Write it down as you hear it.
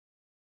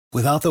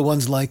Without the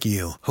ones like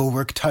you, who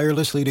work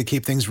tirelessly to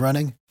keep things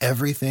running,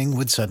 everything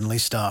would suddenly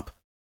stop.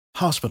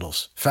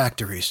 Hospitals,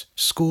 factories,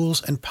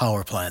 schools, and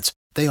power plants,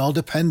 they all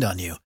depend on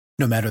you.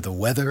 No matter the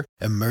weather,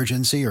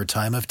 emergency, or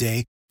time of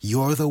day,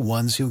 you're the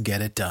ones who get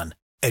it done.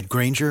 At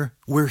Grainger,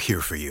 we're here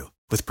for you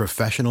with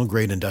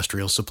professional-grade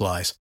industrial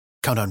supplies.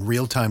 Count on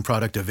real-time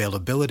product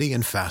availability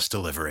and fast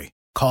delivery.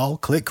 Call,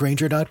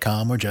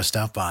 clickgrainger.com, or just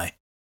stop by.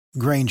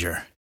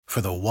 Grainger, for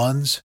the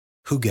ones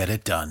who get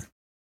it done.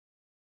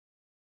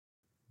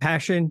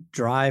 Passion,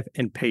 drive,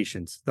 and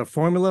patience. The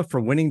formula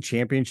for winning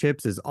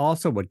championships is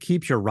also what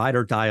keeps your ride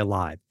or die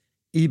alive.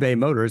 eBay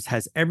Motors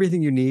has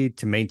everything you need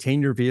to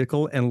maintain your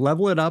vehicle and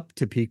level it up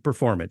to peak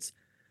performance.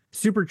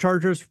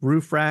 Superchargers,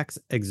 roof racks,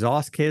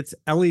 exhaust kits,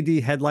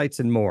 LED headlights,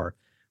 and more.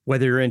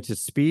 Whether you're into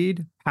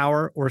speed,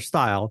 power, or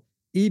style,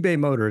 eBay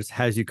Motors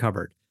has you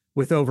covered.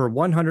 With over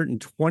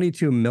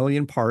 122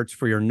 million parts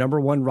for your number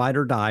one ride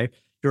or die,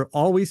 you'll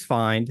always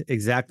find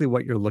exactly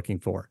what you're looking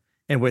for.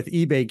 And with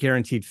eBay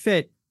Guaranteed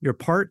Fit, your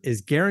part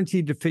is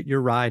guaranteed to fit your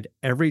ride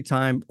every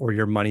time or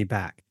your money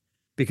back.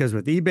 Because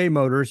with eBay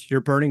Motors, you're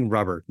burning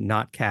rubber,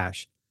 not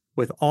cash.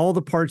 With all the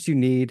parts you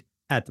need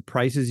at the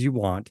prices you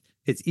want,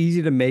 it's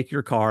easy to make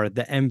your car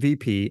the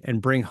MVP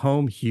and bring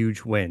home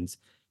huge wins.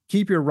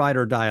 Keep your ride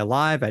or die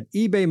alive at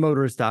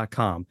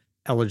ebaymotors.com.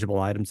 Eligible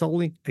items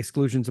only.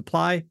 Exclusions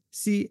apply.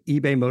 See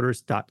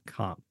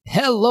ebaymotors.com.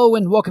 Hello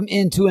and welcome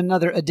into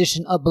another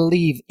edition of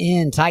Believe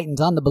in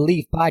Titans on the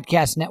Believe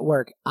Podcast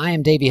Network. I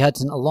am Davey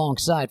Hudson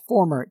alongside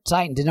former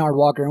Titan Denard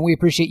Walker, and we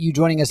appreciate you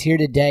joining us here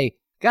today.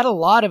 Got a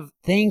lot of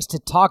things to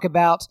talk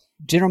about.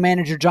 General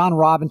Manager Jon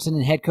Robinson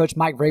and Head Coach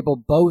Mike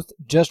Vrabel both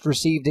just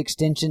received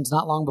extensions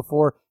not long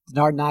before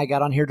Denard and I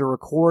got on here to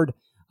record.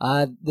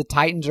 The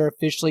Titans are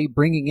officially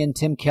bringing in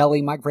Tim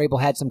Kelly. Mike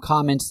Vrabel had some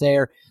comments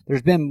there.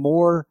 There's been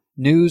more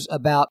news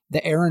about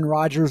the Aaron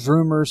Rodgers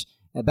rumors,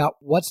 about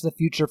what's the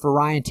future for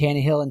Ryan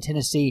Tannehill in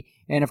Tennessee.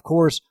 And of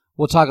course,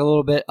 we'll talk a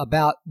little bit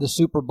about the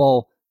Super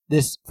Bowl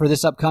for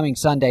this upcoming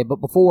Sunday. But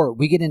before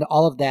we get into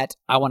all of that,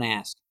 I want to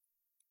ask,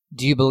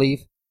 do you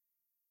believe?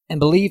 And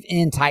Believe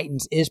in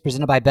Titans is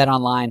presented by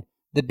BetOnline.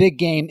 The big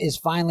game is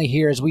finally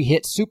here as we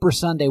hit Super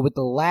Sunday with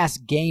the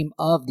last game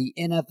of the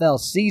NFL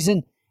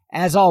season.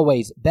 As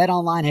always,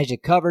 BetOnline has you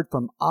covered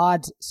from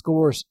odds,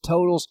 scores,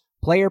 totals,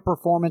 player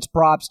performance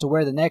props to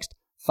where the next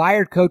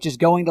fired coach is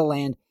going to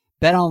land.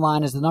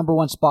 BetOnline is the number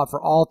one spot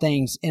for all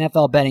things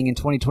NFL betting in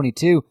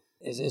 2022.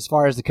 As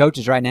far as the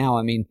coaches right now,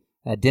 I mean,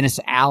 Dennis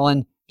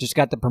Allen just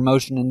got the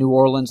promotion in New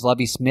Orleans.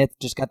 Lovie Smith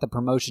just got the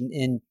promotion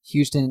in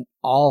Houston.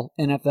 All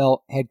NFL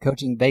head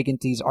coaching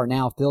vacancies are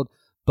now filled.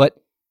 But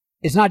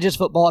it's not just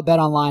football at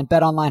BetOnline.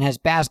 BetOnline has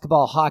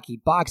basketball,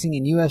 hockey, boxing,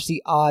 and UFC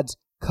odds.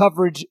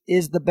 Coverage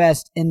is the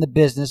best in the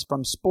business,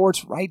 from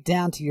sports right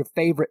down to your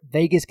favorite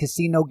Vegas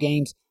casino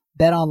games.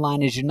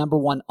 BetOnline is your number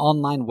one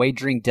online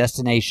wagering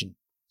destination.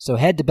 So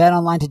head to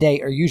BetOnline today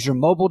or use your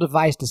mobile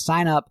device to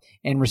sign up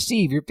and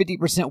receive your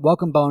 50%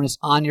 welcome bonus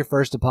on your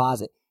first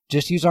deposit.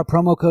 Just use our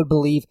promo code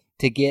BELIEVE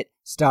to get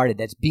started.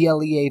 That's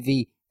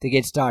BLEAV to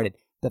get started.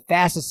 The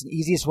fastest and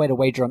easiest way to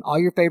wager on all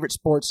your favorite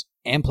sports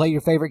and play your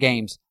favorite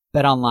games.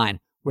 BetOnline,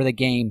 where the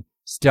game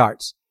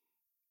starts.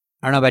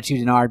 I don't know about you,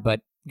 Denard,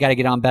 but got to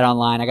get on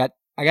BetOnline.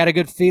 I got a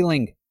good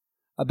feeling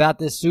about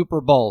this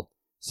Super Bowl.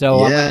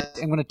 So yeah.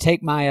 I'm going to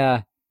take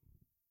my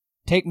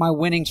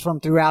winnings from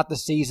throughout the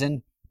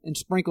season and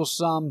sprinkle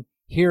some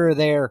here or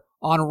there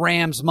on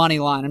Rams money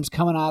line. I'm just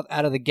coming out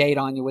of the gate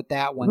on you with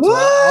that one.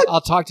 What? So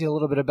I'll talk to you a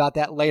little bit about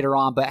that later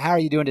on. But how are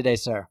you doing today,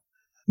 sir?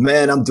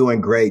 Man, I'm doing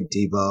great,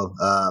 Debo.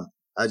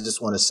 I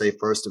just want to say,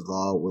 first of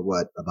all,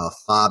 we're about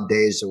 5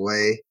 days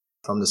away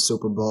from the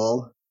Super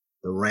Bowl,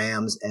 the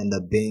Rams and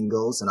the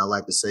Bengals. And I'd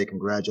like to say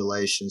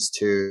congratulations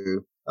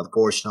to, of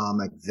course, Sean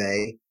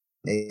McVay,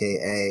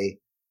 a.k.a.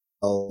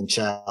 Owen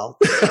Child.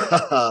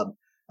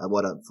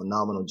 What a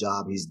phenomenal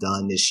job he's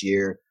done this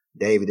year.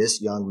 David,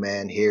 this young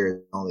man here is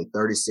only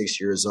 36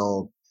 years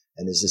old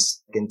and is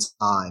his second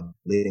time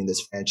leading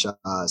this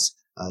franchise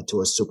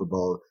to a Super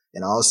Bowl.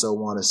 And I also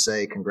want to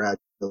say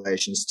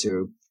congratulations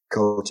to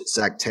Coach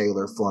Zach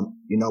Taylor from,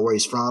 you know where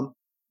he's from?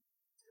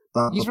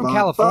 He's from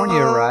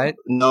California, right?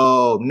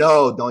 No,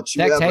 don't you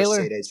Zach ever Taylor?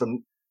 say that.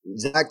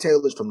 Zach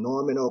Taylor's from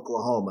Norman,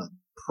 Oklahoma.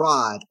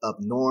 Pride of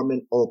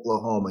Norman,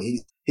 Oklahoma.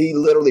 He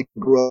literally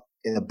grew up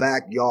in the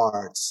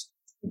backyards.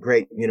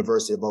 Great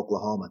University of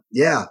Oklahoma.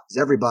 Yeah,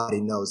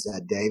 everybody knows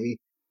that, Davey.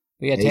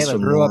 But yeah, Taylor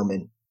grew up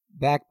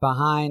back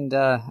behind,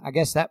 I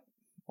guess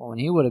when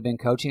he would have been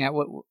coaching, that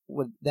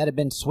would that have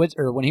been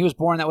Switzer? When he was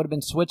born, that would have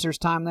been Switzer's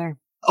time there?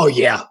 Oh,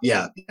 yeah,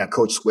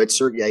 Coach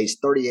Switzer. Yeah, he's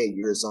 38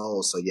 years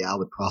old. So, yeah, I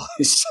would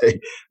probably say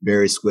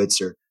Barry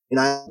Switzer. And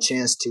I had a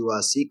chance to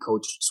see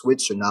Coach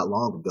Switzer not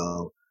long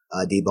ago,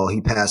 Debo. He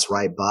passed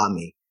right by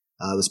me.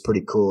 It was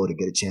pretty cool to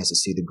get a chance to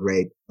see the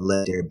great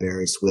legendary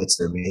Barry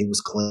Switzer. I mean, he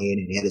was clean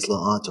and he had his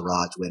little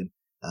entourage with him.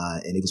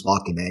 And he was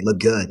walking, man. He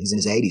looked good. He's in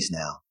his 80s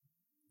now.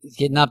 He's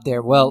getting up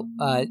there. Well,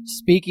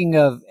 speaking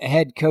of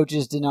head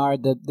coaches,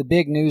 Denard, the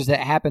big news that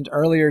happened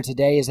earlier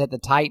today is that the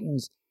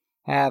Titans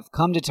have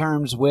come to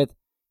terms with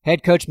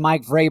head coach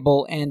Mike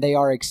Vrabel, and they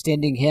are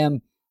extending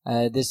him.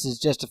 This is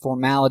just a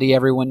formality.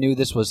 Everyone knew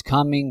this was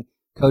coming.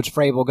 Coach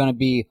Vrabel going to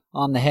be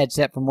on the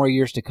headset for more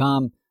years to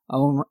come.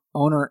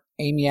 Owner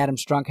Amy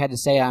Adams Strunk had to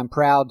say, "I'm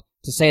proud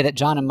to say that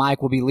John and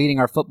Mike will be leading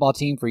our football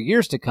team for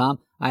years to come.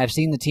 I have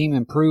seen the team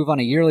improve on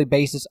a yearly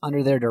basis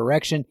under their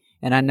direction,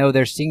 and I know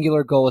their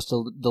singular goal is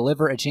to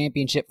deliver a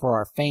championship for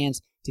our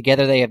fans.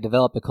 Together they have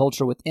developed a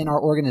culture within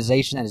our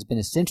organization that has been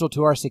essential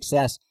to our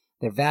success.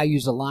 Their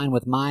values align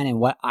with mine and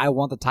what I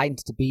want the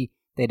Titans to be.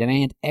 They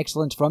demand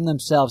excellence from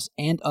themselves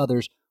and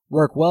others,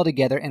 work well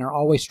together, and are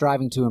always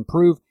striving to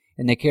improve,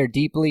 and they care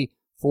deeply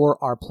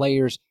for our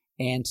players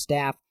and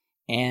staff."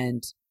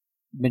 And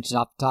mentioned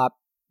off the top,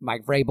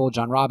 Mike Vrabel,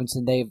 John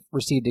Robinson, they've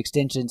received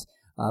extensions.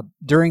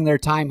 During their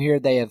time here,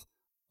 they have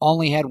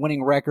only had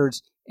winning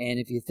records. And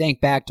if you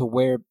think back to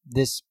where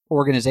this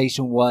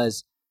organization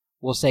was,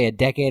 we'll say a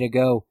decade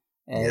ago,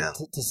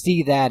 to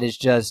see that is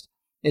just,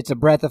 it's a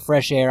breath of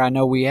fresh air. I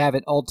know we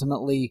haven't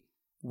ultimately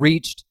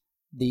reached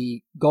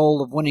the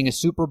goal of winning a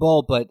Super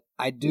Bowl, but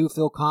I do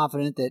feel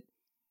confident that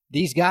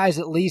these guys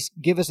at least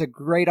give us a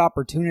great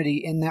opportunity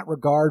in that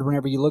regard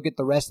whenever you look at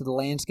the rest of the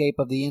landscape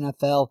of the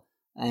NFL.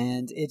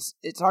 And it's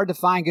hard to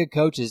find good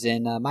coaches.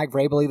 And Mike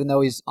Vrabel, even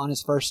though he's on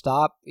his first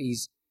stop,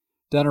 he's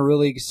done a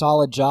really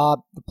solid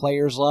job. The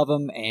players love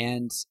him,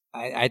 and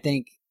I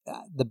think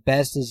the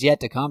best is yet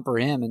to come for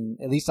him. And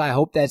at least I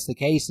hope that's the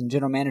case. And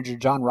General Manager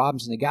John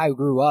Robinson, the guy who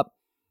grew up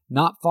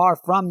not far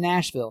from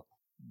Nashville,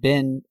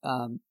 been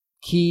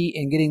key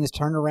in getting this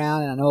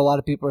turnaround. And I know a lot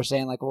of people are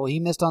saying, like, well, he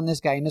missed on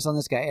this guy, he missed on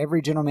this guy.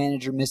 Every general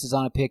manager misses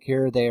on a pick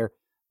here or there.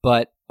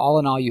 But all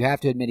in all, you have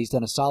to admit he's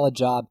done a solid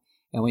job.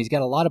 And when he's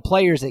got a lot of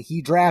players that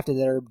he drafted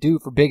that are due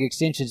for big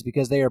extensions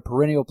because they are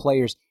perennial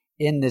players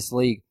in this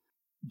league.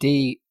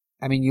 D,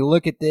 I mean, you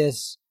look at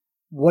this,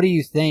 what do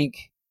you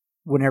think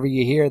whenever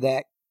you hear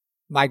that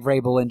Mike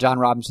Vrabel and John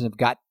Robinson have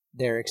got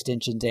their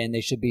extensions and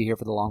they should be here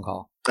for the long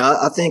haul?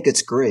 I think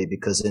it's great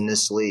because in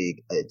this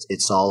league,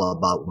 it's all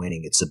about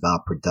winning. It's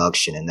about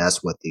production, and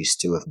that's what these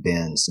two have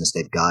been since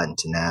they've gotten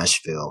to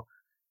Nashville.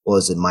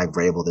 Was it Mike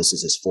Vrabel? This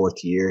is his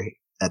fourth year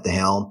at the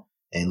helm,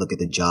 and look at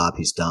the job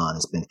he's done.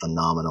 It's been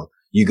phenomenal.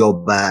 You go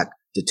back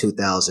to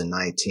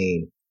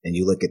 2019, and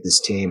you look at this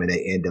team, and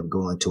they end up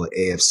going to an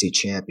AFC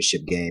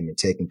championship game and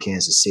taking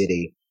Kansas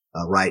City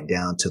right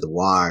down to the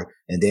wire.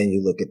 And then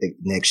you look at the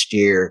next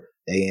year,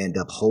 they end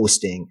up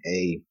hosting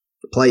a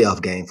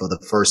playoff game for the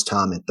first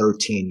time in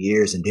 13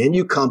 years. And then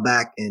you come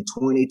back in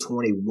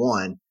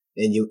 2021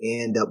 and you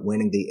end up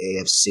winning the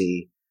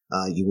AFC.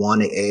 You won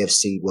the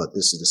AFC.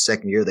 This is the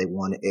second year they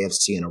won the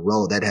AFC in a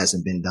row. That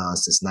hasn't been done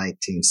since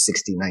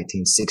 1960,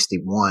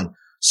 1961.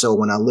 So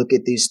when I look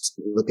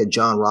at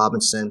John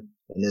Robinson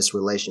and this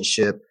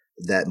relationship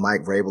that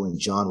Mike Vrabel and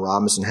John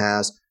Robinson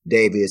has,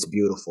 Davey, it's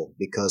beautiful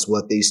because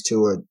what these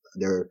two are,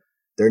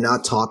 they're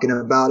not talking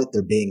about it.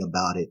 They're being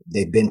about it.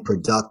 They've been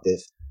productive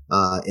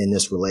in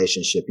this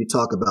relationship. You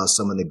talk about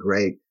some of the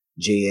great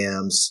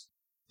GMs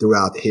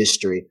throughout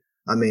history.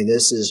 I mean,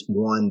 this is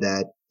one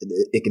that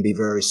it can be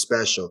very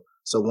special.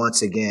 So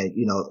once again,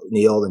 in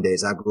the olden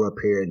days, I grew up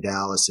here in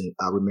Dallas, and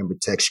I remember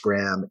Tex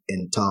Schramm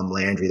and Tom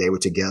Landry. They were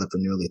together for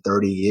nearly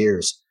 30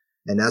 years.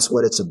 And that's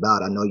what it's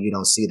about. I know you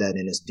don't see that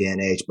in this day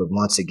and age, but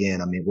once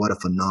again, I mean, what a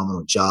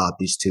phenomenal job,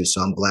 these two.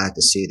 So I'm glad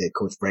to see that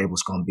Coach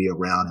Vrabel's going to be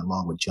around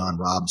along with John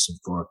Robinson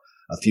for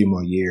a few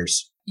more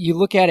years. You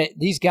look at it,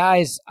 these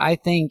guys, I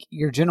think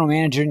your general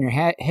manager and your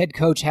head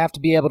coach have to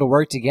be able to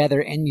work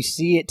together, and you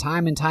see it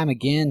time and time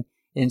again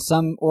in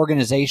some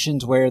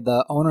organizations where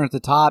the owner at the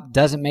top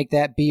doesn't make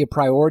that be a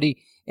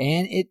priority,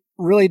 and it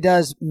really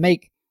does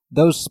make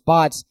those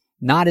spots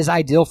not as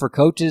ideal for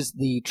coaches.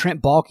 The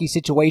Trent Baalke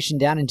situation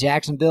down in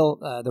Jacksonville,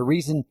 the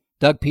reason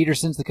Doug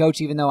Peterson's the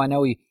coach, even though I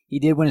know he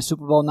did win a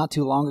Super Bowl not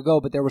too long ago,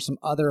 but there were some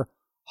other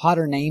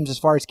hotter names as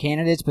far as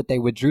candidates, but they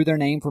withdrew their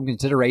name from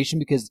consideration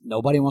because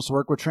nobody wants to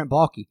work with Trent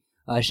Baalke.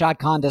 Shad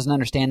Khan doesn't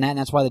understand that, and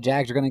that's why the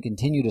Jags are going to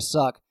continue to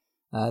suck.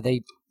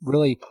 It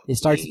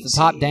starts at the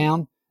top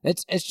down.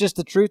 It's just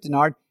the truth,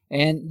 Denard.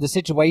 And the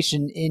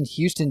situation in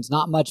Houston's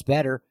not much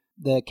better.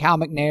 The Cal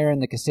McNair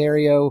and the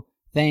Caserio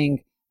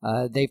thing,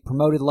 they've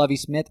promoted Lovie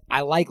Smith.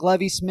 I like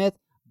Lovie Smith,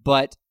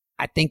 but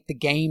I think the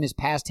game has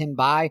passed him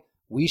by.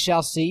 We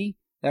shall see.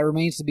 That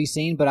remains to be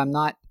seen, but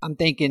I'm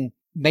thinking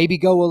maybe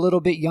go a little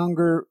bit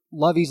younger.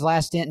 Lovie's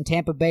last stint in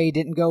Tampa Bay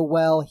didn't go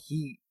well.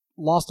 He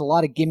lost a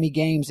lot of gimme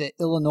games at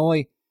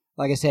Illinois.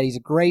 Like I said, he's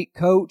a great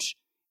coach,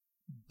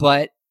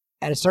 but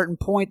at a certain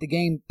point, the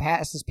game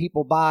passes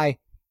people by.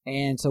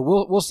 And so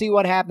we'll see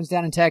what happens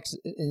down in Texas,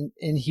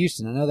 in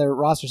Houston. I know their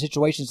roster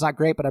situation is not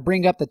great, but I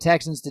bring up the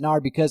Texans,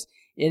 Denard, because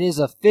it is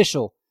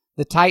official.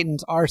 The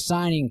Titans are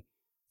signing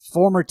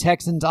former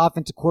Texans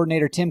offensive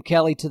coordinator Tim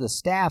Kelly to the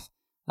staff.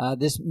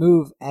 This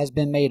move has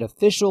been made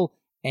official,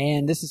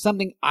 and this is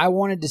something I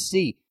wanted to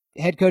see.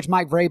 Head coach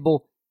Mike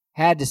Vrabel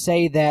had to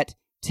say that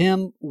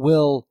Tim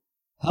will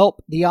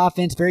help the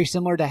offense very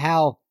similar to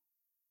how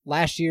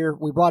last year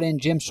we brought in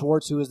Jim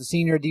Schwartz, who was the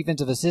senior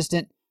defensive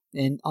assistant,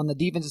 and on the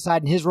defensive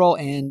side in his role,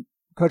 and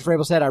Coach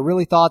Vrabel said, I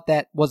really thought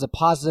that was a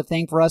positive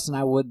thing for us, and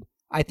I would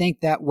I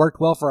think that worked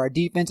well for our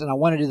defense, and I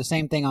want to do the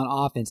same thing on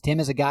offense. Tim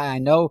is a guy I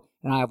know,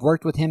 and I've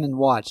worked with him and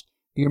watched.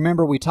 If you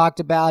remember, we talked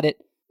about it.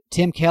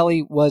 Tim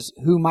Kelly was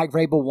who Mike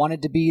Vrabel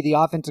wanted to be the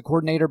offensive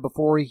coordinator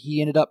before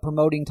he ended up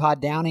promoting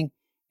Todd Downing.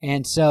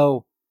 And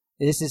so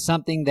this is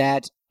something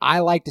that I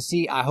like to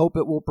see. I hope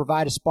it will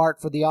provide a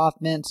spark for the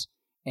offense.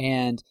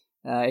 And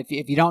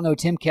if you don't know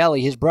Tim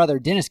Kelly, his brother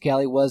Dennis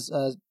Kelly was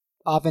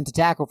offensive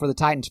tackle for the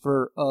Titans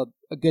for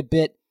a good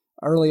bit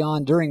early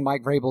on during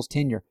Mike Vrabel's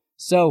tenure.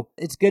 So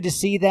it's good to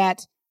see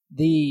that.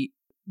 The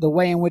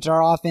way in which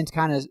our offense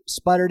kind of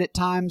sputtered at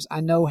times,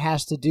 I know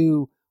has to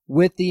do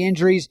with the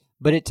injuries,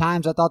 but at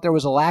times I thought there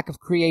was a lack of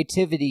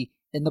creativity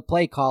in the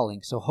play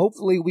calling. So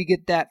hopefully we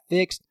get that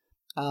fixed.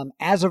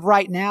 As of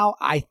right now,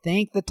 I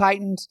think the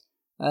Titans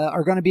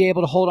are going to be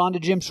able to hold on to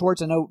Jim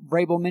Schwartz. I know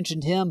Vrabel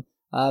mentioned him.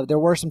 There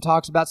were some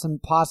talks about some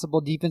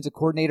possible defensive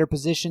coordinator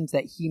positions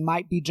that he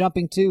might be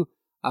jumping to.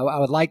 I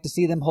would like to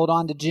see them hold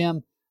on to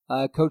Jim.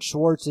 Coach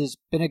Schwartz has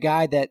been a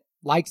guy that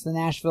likes the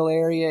Nashville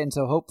area, and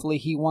so hopefully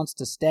he wants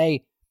to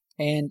stay.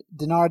 And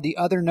Denard, the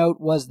other note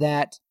was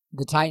that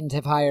the Titans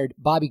have hired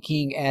Bobby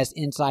King as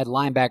inside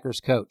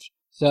linebackers coach.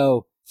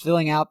 So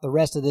filling out the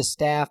rest of this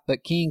staff,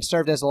 but King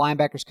served as a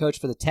linebackers coach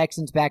for the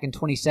Texans back in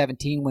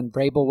 2017 when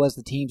Vrabel was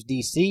the team's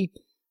DC.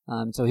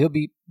 So he'll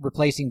be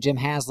replacing Jim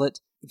Haslett.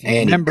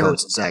 And he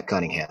coached Zach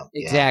Cunningham.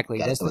 Exactly.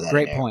 Yeah, that's a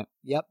great point.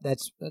 Yep,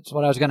 that's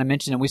what I was going to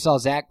mention. And we saw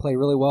Zach play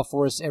really well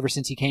for us ever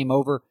since he came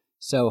over.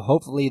 So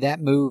hopefully that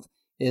move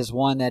is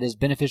one that is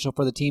beneficial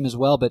for the team as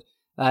well. But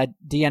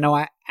D, I know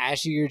I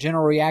asked you your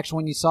general reaction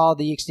when you saw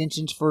the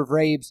extensions for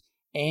Vrabes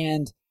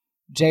and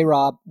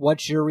J-Rob.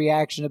 What's your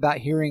reaction about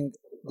hearing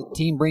the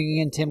team bringing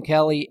in Tim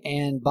Kelly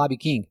and Bobby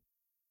King?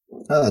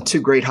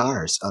 Two great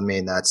hires. I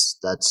mean, that's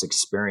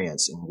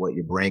experience, and what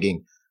you're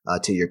bringing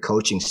to your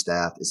coaching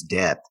staff is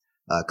depth.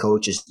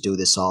 Coaches do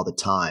this all the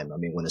time. I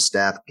mean, when a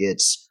staff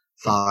gets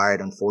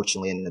fired,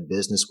 unfortunately, in the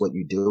business, what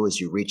you do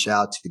is you reach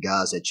out to the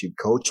guys that you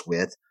coach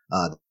with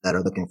that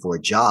are looking for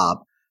a job,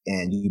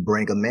 and you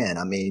bring them in.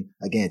 I mean,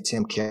 again,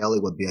 Tim Kelly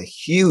would be a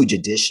huge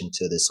addition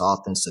to this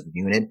offensive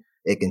unit.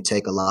 It can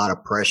take a lot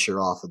of pressure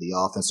off of the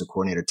offensive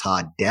coordinator,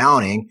 Todd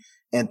Downing.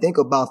 And think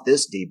about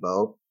this,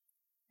 Debo,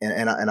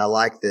 and I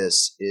like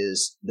this,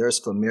 is there's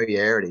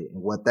familiarity.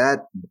 And what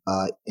that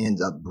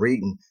ends up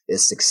breeding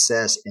is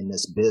success in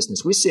this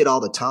business. We see it all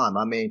the time.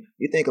 I mean,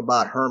 you think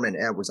about Herman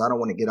Edwards. I don't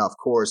want to get off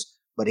course,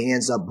 but he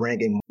ends up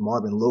bringing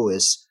Marvin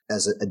Lewis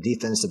as a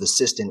defensive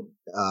assistant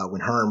when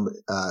Herm,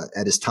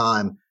 at his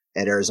time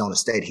at Arizona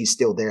State, he's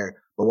still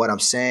there. But what I'm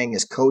saying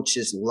is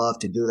coaches love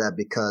to do that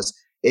because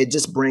it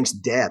just brings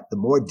depth. The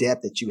more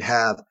depth that you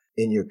have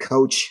in your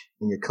coach,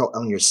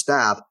 on your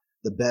staff,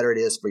 the better it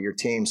is for your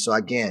team. So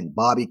again,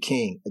 Bobby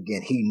King,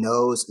 again, he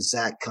knows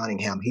Zach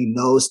Cunningham. He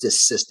knows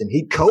this system.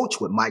 He coached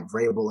with Mike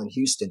Vrabel in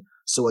Houston.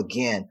 So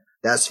again,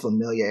 that's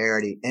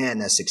familiarity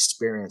and that's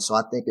experience. So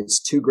I think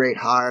it's two great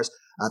hires.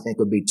 I think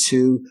it'll be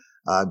two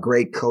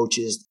great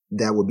coaches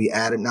that will be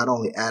added, not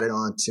only added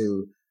on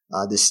to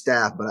the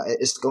staff, but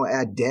it's going to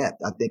add depth.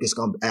 I think it's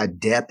going to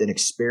add depth and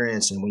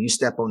experience. And when you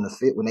step on the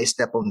field, when they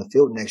step on the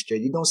field next year,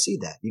 you're going to see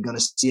that. You're going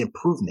to see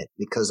improvement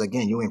because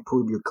again, you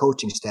improve your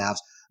coaching staffs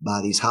by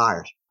these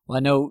hires. Well, I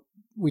know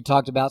we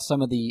talked about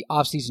some of the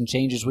offseason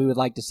changes we would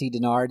like to see,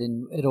 Denard,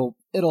 and it'll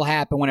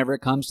happen whenever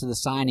it comes to the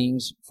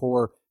signings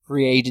for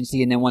free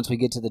agency and then once we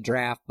get to the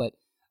draft. But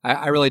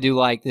I really do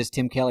like this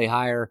Tim Kelly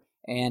hire,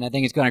 and I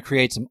think it's going to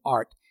create some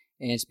art.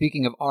 And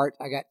speaking of art,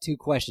 I got two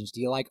questions.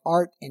 Do you like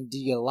art, and do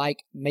you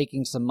like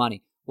making some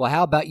money? Well,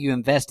 how about you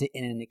invest it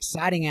in an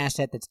exciting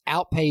asset that's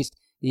outpaced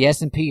the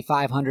S&P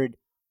 500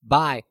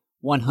 by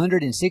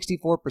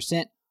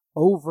 164%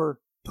 over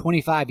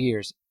 25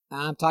 years?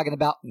 I'm talking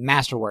about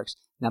Masterworks.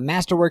 Now,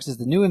 Masterworks is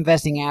the new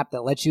investing app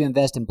that lets you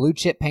invest in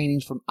blue-chip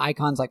paintings from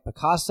icons like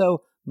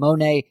Picasso,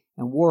 Monet,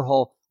 and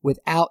Warhol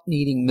without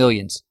needing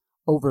millions.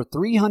 Over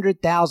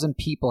 300,000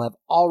 people have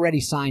already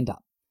signed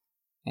up.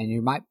 And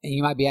you might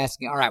be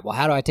asking, all right, well,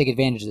 how do I take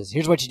advantage of this?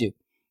 Here's what you do.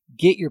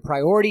 Get your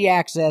priority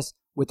access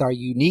with our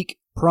unique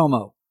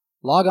promo.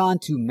 Log on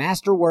to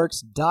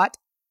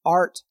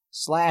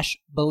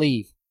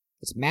masterworks.art/believe.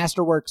 It's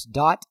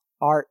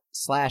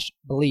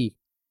masterworks.art/believe.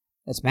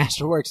 That's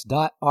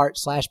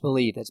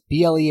masterworks.art/believe. That's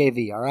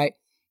BLEAV, all right?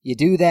 You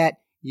do that,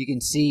 you can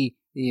see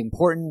the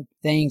important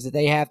things that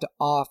they have to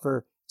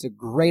offer. It's a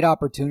great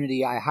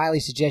opportunity. I highly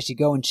suggest you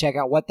go and check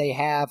out what they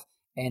have.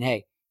 And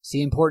hey,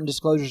 see important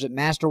disclosures at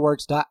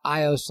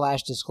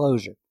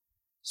masterworks.io/disclosure.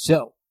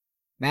 So,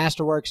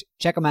 Masterworks,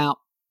 check them out.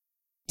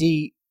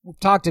 D, we've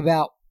talked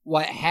about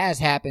what has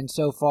happened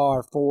so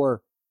far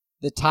for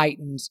the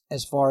Titans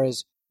as far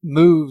as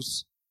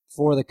moves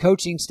for the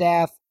coaching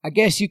staff. I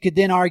guess you could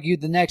then argue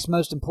the next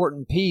most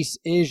important piece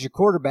is your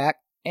quarterback.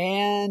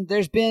 And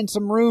there's been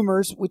some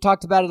rumors. We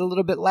talked about it a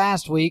little bit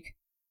last week.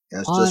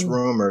 It's just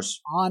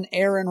rumors. On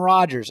Aaron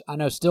Rodgers. I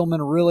know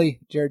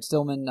Jared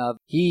Stillman,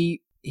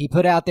 he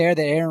put out there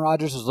that Aaron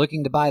Rodgers was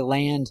looking to buy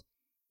land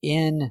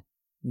in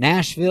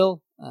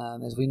Nashville.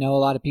 As we know, a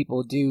lot of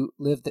people do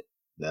live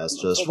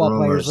That's just football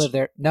rumors. players live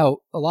there.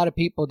 No, a lot of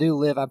people do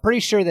live. I'm pretty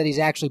sure that he's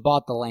actually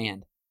bought the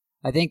land.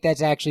 I think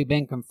that's actually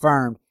been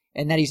confirmed,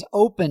 and that he's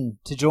open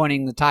to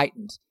joining the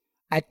Titans.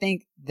 I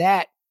think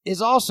that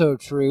is also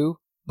true,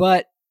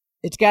 but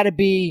it's got to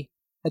be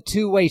a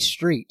two-way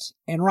street.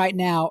 And right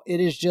now,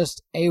 it is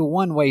just a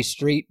one-way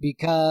street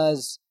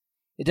because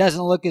it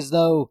doesn't look as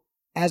though,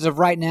 as of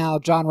right now,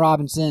 John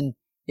Robinson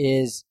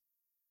is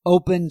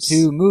open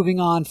to moving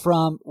on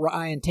from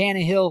Ryan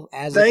Tannehill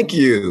as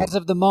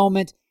of the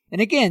moment.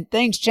 And again,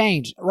 things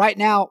change. Right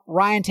now,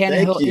 Ryan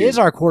Tannehill is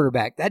our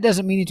quarterback. That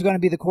doesn't mean he's going to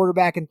be the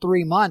quarterback in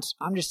 3 months.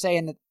 I'm just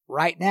saying that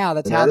right now,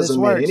 that's how this works.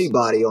 That doesn't mean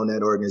anybody on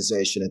that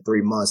organization in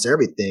 3 months,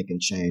 everything can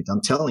change.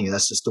 I'm telling you,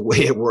 that's just the way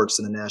it works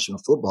in the National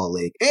Football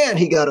League. And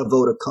he got a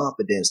vote of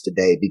confidence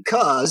today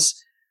because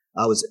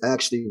I was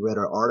actually read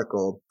an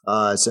article.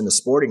 It's in the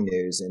Sporting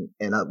News,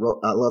 and I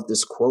love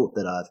this quote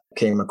that I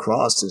came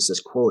across. It's this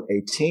quote: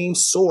 "A team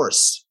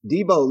source,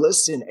 Debo,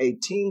 listen, a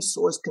team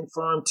source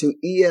confirmed to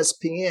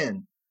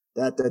ESPN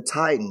that the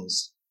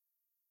Titans,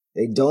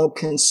 they don't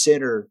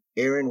consider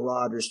Aaron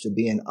Rodgers to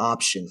be an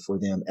option for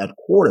them at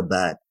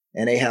quarterback,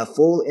 and they have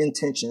full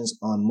intentions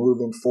on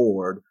moving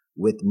forward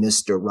with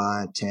Mr.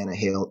 Ryan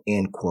Tannehill,"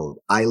 end quote.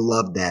 I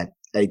love that.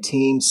 A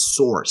team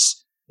source.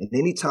 And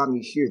anytime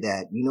you hear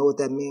that, you know what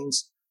that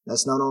means?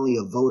 That's not only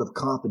a vote of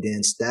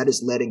confidence, that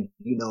is letting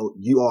you know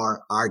you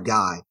are our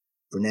guy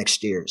for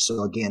next year.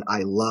 So again,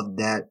 I love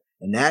that.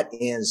 And that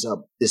ends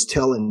up, it's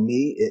telling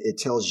me,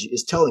 it's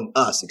telling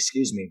us,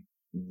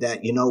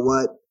 that, you know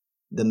what?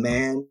 The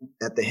man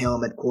at the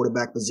helm at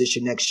quarterback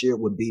position next year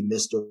would be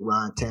Mr.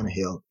 Ryan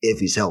Tannehill if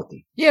he's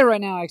healthy. Yeah, right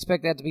now I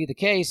expect that to be the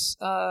case.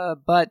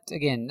 But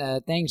again,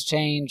 things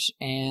change,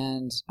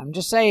 and I'm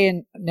just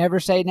saying, never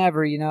say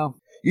never, you know.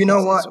 You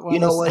know what? You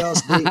know what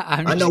else?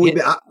 I know you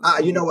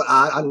know what?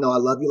 I know I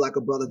love you like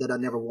a brother that I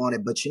never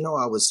wanted, but you know,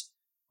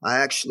 I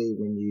actually,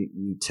 when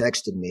you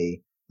texted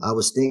me, I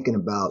was thinking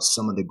about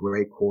some of the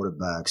great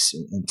quarterbacks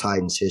in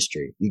Titans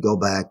history. You go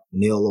back,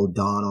 Neil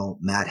O'Donnell,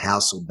 Matt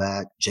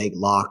Hasselbeck, Jake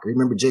Locker.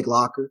 Remember Jake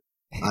Locker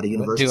out of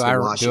University of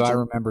Washington? Do I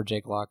remember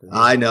Jake Locker?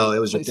 I know. It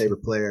was your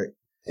favorite player.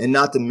 And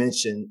not to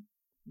mention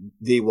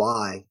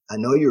VY. I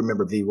know you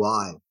remember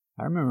VY.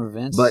 I remember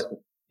Vince. But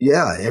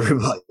yeah,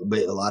 but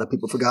a lot of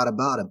people forgot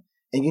about him.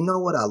 And you know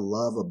what I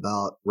love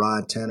about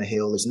Ryan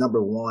Tannehill is,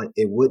 number one,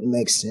 it wouldn't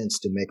make sense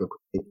to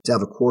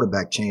have a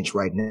quarterback change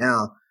right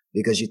now,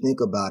 because you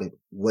think about it,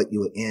 what you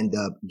would end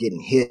up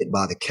getting hit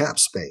by the cap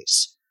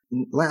space.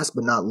 Last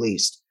but not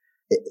least,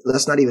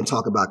 let's not even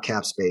talk about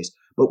cap space.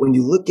 But when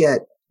you look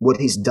at what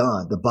he's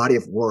done, the body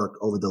of work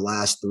over the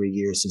last 3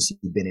 years since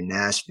he's been in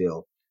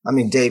Nashville, I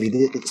mean, Davey,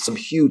 some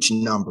huge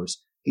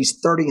numbers. He's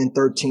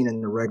 30-13 in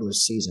the regular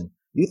season.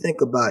 You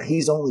think about,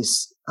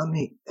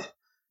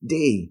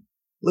 D,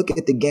 look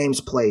at the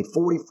games played,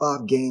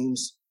 45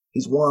 games.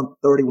 He's won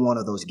 31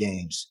 of those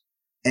games.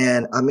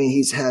 And I mean,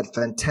 he's had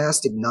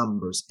fantastic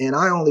numbers. And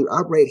I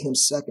rate him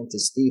second to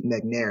Steve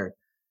McNair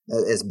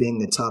as being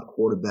the top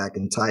quarterback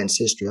in Titans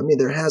history. I mean,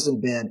 there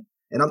hasn't been,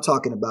 and I'm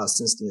talking about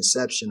since the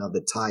inception of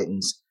the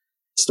Titans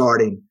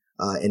starting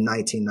in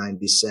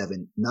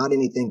 1997, not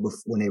anything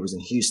before when they was in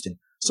Houston.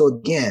 So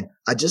again,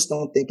 I just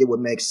don't think it would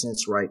make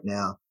sense right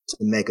now to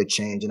make a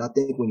change. And I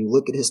think when you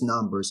look at his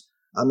numbers,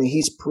 I mean,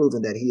 he's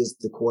proven that he is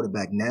the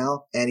quarterback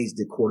now, and he's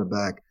the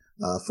quarterback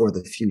for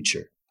the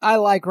future. I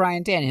like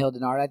Ryan Tannehill,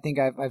 Denard. I think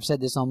I've said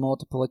this on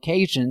multiple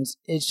occasions.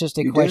 It's just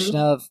a question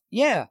of,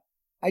 yeah,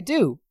 I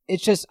do.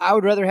 It's just I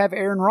would rather have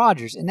Aaron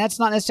Rodgers. And that's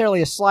not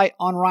necessarily a slight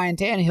on Ryan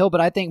Tannehill,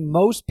 but I think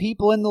most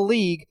people in the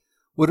league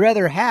would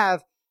rather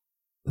have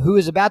who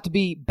is about to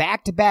be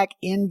back-to-back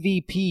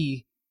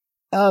MVP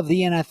of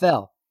the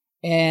NFL.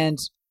 And,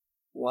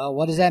 well,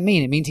 what does that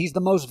mean? It means he's the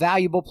most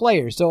valuable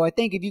player. So I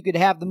think if you could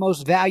have the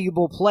most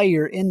valuable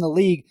player in the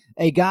league,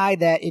 a guy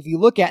that if you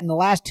look at in the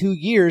last 2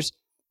 years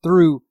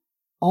through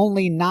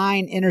only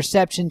 9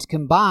 interceptions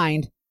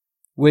combined,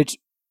 which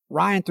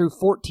Ryan threw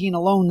 14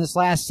 alone this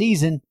last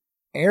season.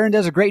 Aaron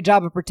does a great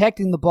job of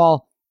protecting the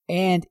ball,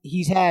 and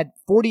he's had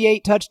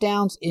 48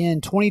 touchdowns in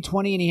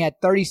 2020, and he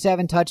had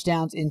 37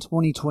 touchdowns in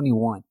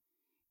 2021.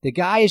 The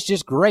guy is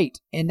just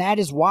great, and that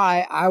is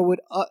why I would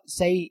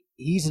say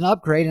he's an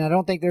upgrade, and I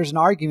don't think there's an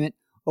argument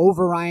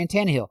over Ryan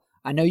Tannehill.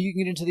 I know you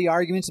can get into the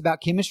arguments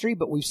about chemistry,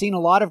 but we've seen a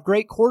lot of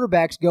great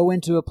quarterbacks go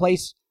into a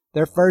place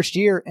their first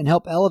year and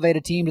help elevate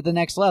a team to the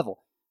next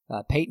level.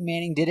 Peyton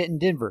Manning did it in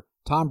Denver.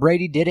 Tom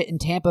Brady did it in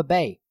Tampa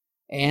Bay.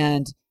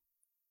 And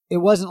it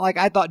wasn't like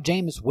I thought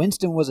Jameis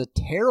Winston was a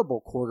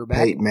terrible quarterback.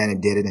 Peyton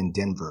Manning did it in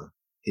Denver.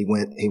 He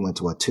went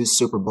to 2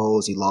 Super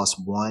Bowls. He lost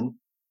 1.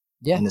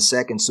 Yeah. In the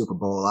second Super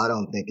Bowl, I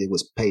don't think it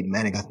was Peyton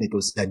Manning. I think it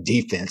was that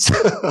defense.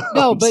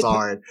 No,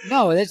 sorry.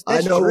 No, that's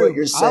I know true. what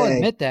you're saying. I'll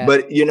admit that.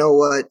 But you know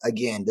what?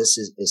 Again,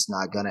 it's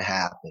not going to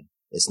happen.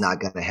 It's not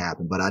going to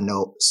happen. But I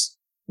know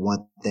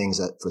one thing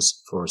that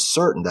for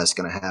certain that's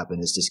going to happen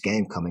is this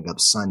game coming up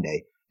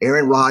Sunday.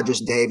 Aaron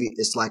Rodgers, Davey,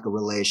 it's like a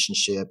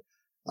relationship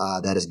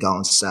that has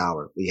gone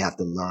sour. We have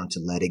to learn to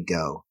let it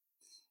go.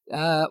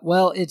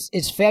 Well,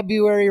 it's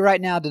February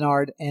right now,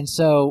 Denard, and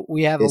so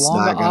we have a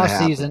longer off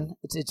season.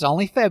 It's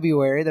only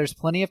February. There's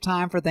plenty of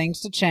time for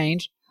things to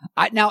change.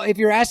 Now, if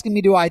you're asking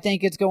me, do I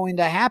think it's going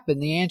to happen?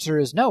 The answer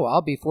is no.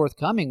 I'll be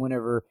forthcoming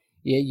whenever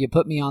you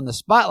put me on the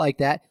spot like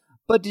that.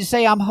 But to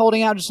say I'm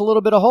holding out just a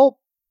little bit of hope,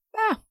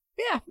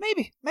 yeah,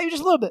 maybe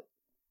just a little bit.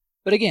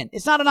 But again,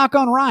 it's not a knock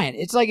on Ryan.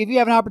 It's like if you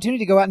have an opportunity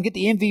to go out and get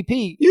the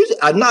MVP.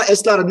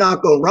 It's not a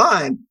knock on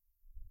Ryan.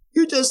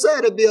 You just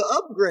said it'd be an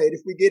upgrade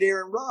if we get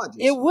Aaron Rodgers.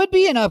 It would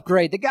be an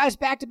upgrade. The guy's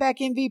back-to-back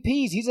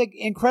MVPs. He's an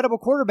incredible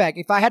quarterback.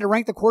 If I had to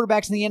rank the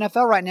quarterbacks in the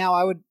NFL right now,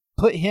 I would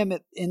put him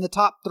in the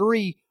top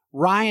 3.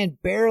 Ryan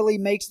barely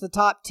makes the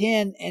top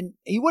 10, and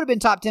he would have been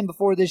top 10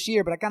 before this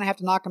year, but I kind of have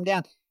to knock him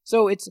down.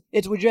 So it's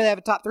would you rather have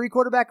a top 3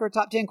 quarterback or a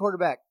top 10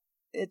 quarterback?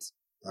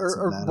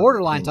 Or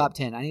borderline top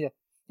 10.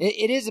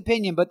 It is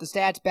opinion, but the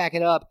stats back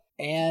it up.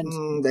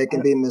 And they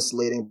can be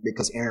misleading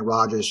because Aaron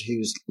Rodgers, he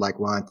was like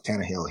Ryan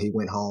Tannehill. He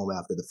went home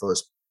after the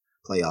first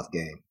playoff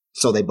game.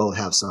 So they both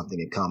have something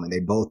in common. They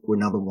both were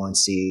number 1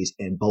 seeds,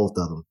 and both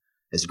of them,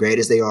 as great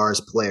as they are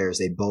as players,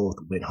 they both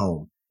went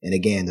home. And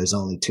again, there's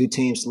only 2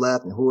 teams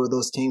left. And who are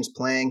those teams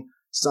playing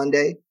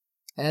Sunday?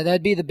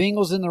 That'd be the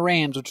Bengals and the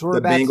Rams, which we're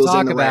about to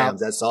talk about.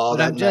 Rams. That's all but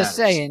that I'm just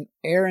saying,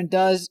 Aaron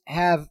does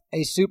have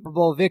a Super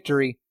Bowl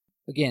victory.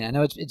 Again, I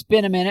know it's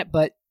been a minute,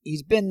 but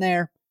he's been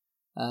there.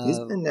 He's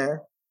been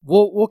there.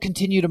 We'll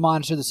continue to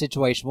monitor the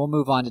situation. We'll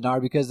move on to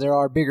Denard because there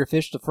are bigger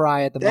fish to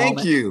fry at the moment.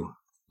 Thank you.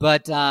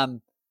 But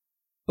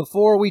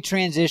before we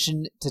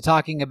transition to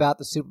talking about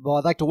the Super Bowl,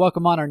 I'd like to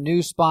welcome on our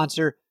new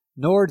sponsor,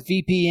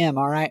 NordVPN.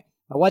 All right.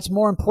 Now, what's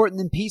more important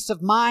than peace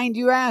of mind,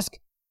 you ask?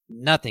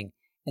 Nothing.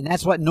 And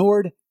that's what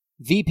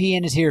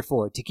NordVPN is here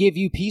for, to give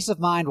you peace of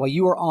mind while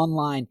you are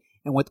online.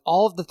 And with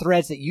all of the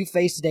threats that you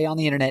face today on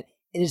the internet,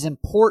 it is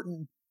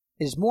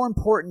more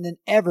important than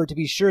ever to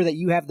be sure that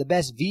you have the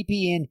best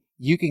VPN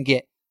you can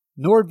get.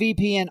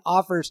 NordVPN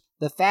offers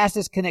the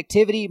fastest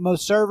connectivity,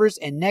 most servers,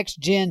 and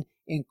next-gen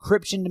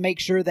encryption to make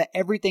sure that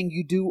everything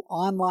you do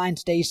online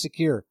stays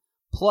secure.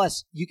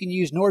 Plus, you can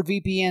use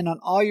NordVPN on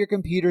all your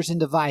computers and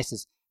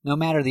devices, no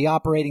matter the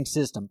operating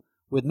system.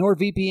 With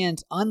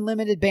NordVPN's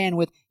unlimited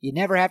bandwidth, you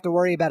never have to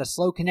worry about a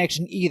slow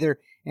connection either,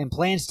 and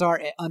plans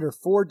start at under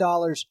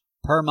 $4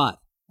 per month.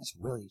 That's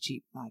really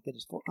cheap. My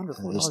goodness, under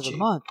 $4 a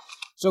month.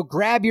 So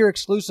grab your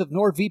exclusive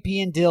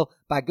NordVPN deal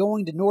by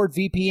going to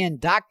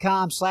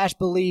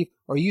nordvpn.com/believe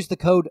or use the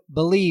code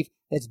BELIEVE,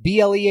 that's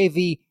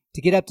BLEAV,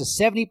 to get up to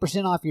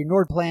 70% off your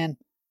Nord plan,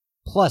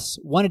 plus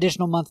 1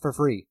 additional month for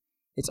free.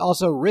 It's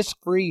also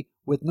risk-free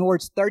with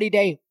Nord's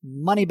 30-day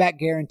money-back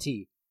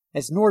guarantee.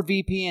 That's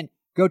NordVPN.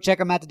 Go check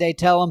them out today.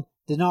 Tell them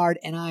Denard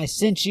and I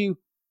sent you.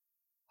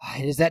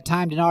 It is that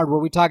time, Denard, where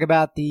we talk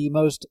about the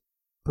most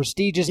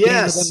prestigious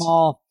game of them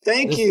all.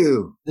 Thank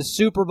you. The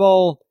Super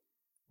Bowl.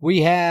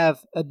 We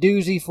have a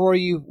doozy for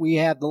you. We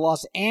have the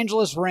Los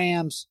Angeles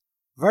Rams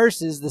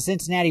versus the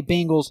Cincinnati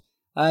Bengals.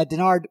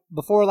 Denard,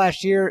 before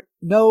last year,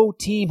 no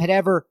team had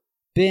ever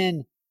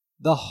been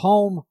the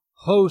home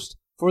host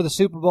for the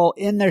Super Bowl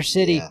in their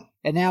city. Yeah.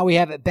 And now we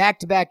have it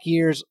back-to-back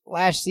years,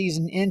 last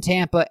season in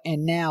Tampa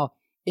and now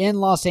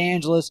in Los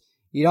Angeles.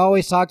 You'd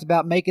always talked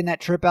about making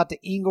that trip out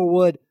to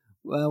Inglewood.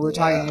 We're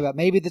talking about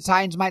maybe the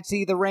Titans might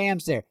see the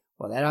Rams there.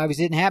 Well, that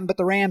obviously didn't happen, but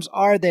the Rams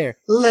are there.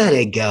 Let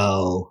it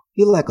go.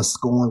 You're like a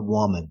scorned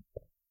woman.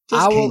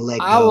 I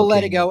will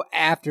let it go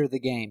after the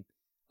game.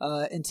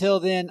 Until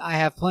then, I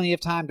have plenty of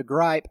time to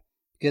gripe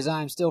because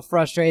I'm still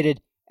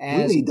frustrated.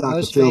 As we need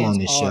Dr. Phil on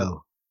this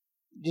show.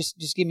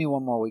 Just give me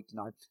one more week,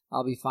 Denard.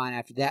 I'll be fine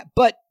after that.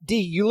 But, D,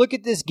 you look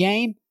at this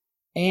game,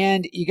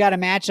 and you got a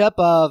matchup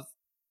of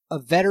a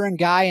veteran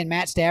guy in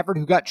Matt Stafford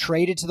who got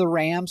traded to the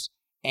Rams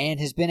and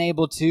has been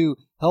able to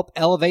help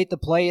elevate the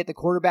play at the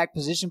quarterback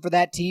position for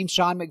that team.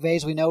 Sean McVay,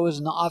 as we know, is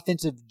an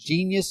offensive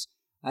genius.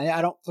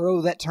 I don't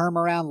throw that term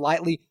around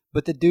lightly,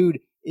 but the dude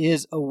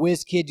is a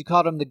whiz kid. You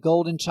called him the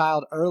golden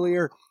child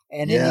earlier.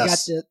 And then you got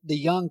the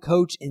young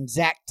coach in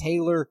Zach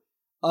Taylor,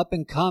 up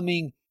and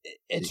coming.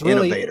 It's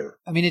really innovator.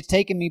 I mean, it's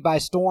taken me by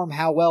storm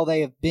how well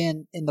they have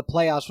been in the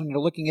playoffs when you're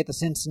looking at the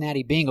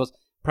Cincinnati Bengals,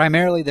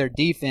 primarily their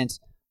defense.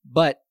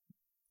 But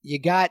you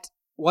got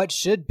what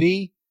should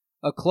be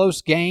a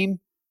close game.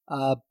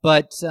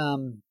 But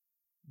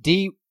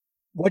D,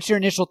 what's your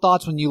initial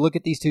thoughts when you look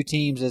at these two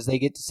teams as they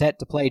get set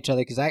to play each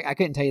other? Because I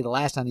couldn't tell you the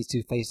last time these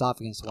two faced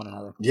off against one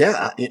another.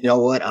 Yeah, you know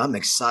what? I'm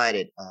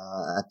excited.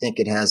 I think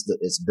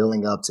it's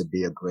building up to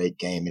be a great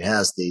game. It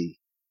has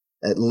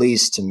at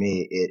least to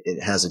me,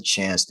 it has a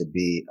chance to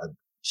be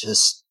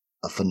just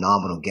a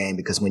phenomenal game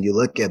because when you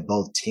look at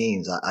both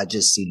teams, I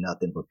just see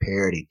nothing but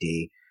parity,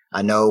 D.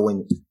 I know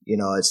when,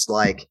 it's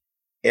like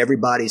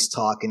everybody's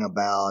talking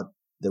about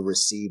the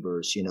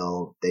receivers,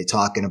 they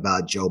talking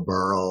about Joe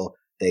Burrow.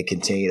 They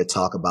continue to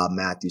talk about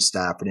Matthew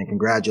Stafford, and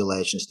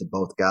congratulations to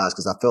both guys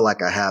because I feel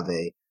like I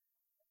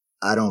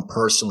don't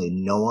personally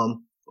know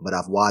him, but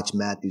I've watched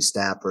Matthew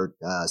Stafford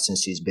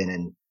since he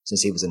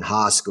was in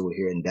high school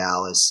here in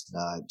Dallas,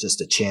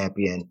 just a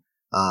champion,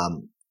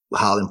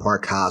 Highland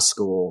Park High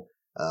School,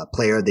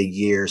 player of the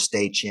year,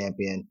 state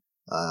champion.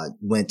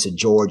 went to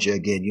Georgia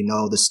again. You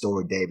know the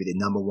story, David, the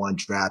number 1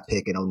 draft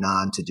pick in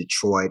 2009 to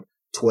Detroit.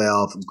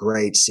 12,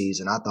 great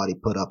season. I thought he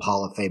put up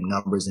Hall of Fame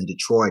numbers in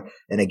Detroit.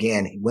 And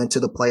again, he went to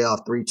the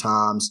playoff 3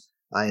 times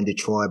in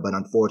Detroit, but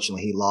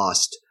unfortunately he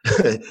lost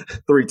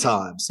 3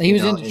 times. So he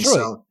was in Detroit.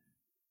 So,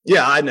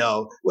 yeah, I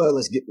know. Well,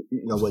 let's get,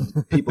 what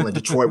people in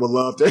Detroit would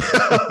love to.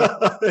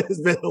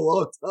 It's been a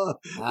long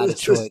time.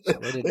 Detroit.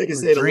 They can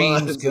say the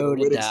dreams go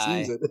to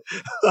die.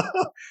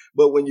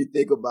 But when you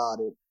think about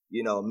it,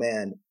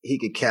 man, he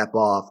could cap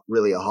off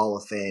really a Hall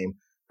of Fame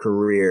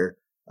career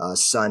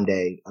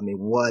Sunday. I mean,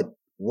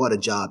 what a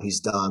job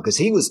he's done, because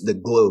he was the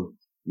glue.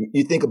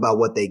 You think about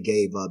what they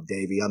gave up,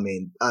 Davey. I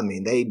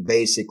mean, they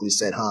basically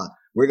said,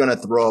 we're going to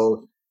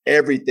throw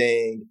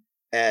everything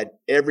at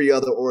every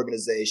other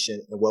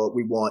organization, and what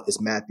we want is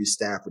Matthew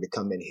Stafford to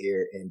come in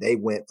here, and they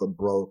went for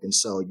broke. And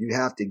so you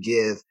have to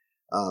give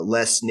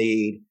Les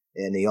Snead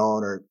and the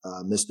owner,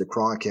 Mr.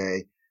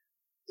 Kroenke.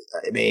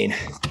 I mean,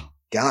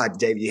 God,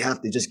 Davey, you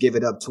have to just give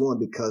it up to him,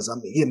 because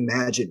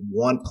imagine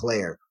one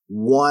player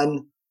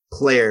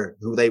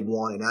who they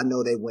wanted. I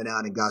know they went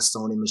out and got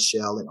Sony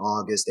Michel in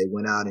August. They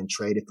went out and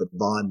traded for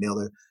Von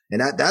Miller.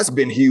 And that's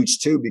been huge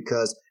too,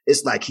 because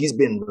it's like he's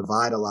been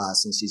revitalized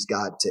since he's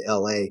got to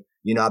LA.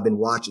 I've been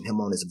watching him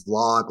on his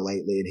vlog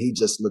lately, and he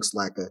just looks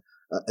like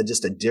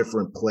just a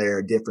different player,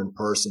 a different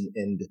person.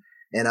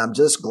 And I'm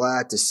just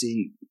glad to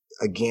see,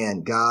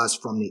 again, guys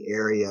from the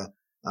area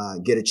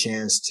get a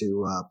chance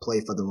to play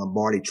for the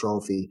Lombardi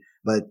Trophy.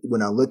 But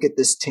when I look at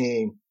this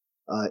team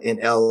in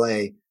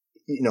LA,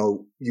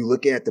 you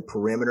look at the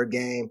perimeter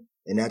game,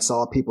 and that's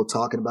all people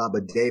talking about.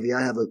 But Davey,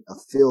 I have a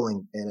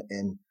feeling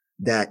and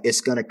that it's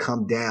going to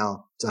come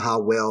down to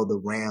how well the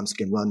Rams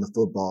can run the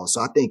football.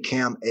 So I think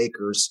Cam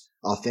Akers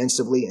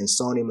offensively and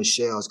Sony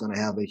Michel is going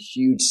to have a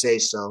huge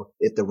say-so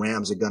if the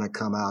Rams are going to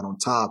come out on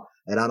top.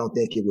 And I don't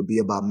think it would be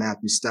about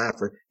Matthew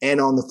Stafford.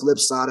 And on the flip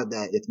side of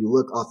that, if you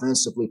look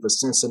offensively for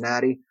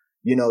Cincinnati,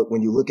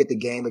 when you look at the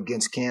game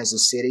against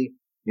Kansas City,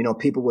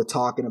 people were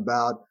talking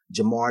about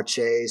Jamar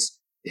Chase,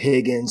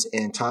 Higgins,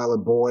 and Tyler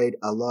Boyd.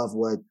 I love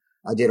what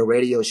I did a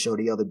radio show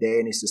the other day,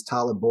 and he says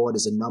Tyler Boyd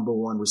is a number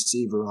 1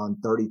 receiver on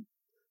 30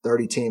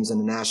 teams in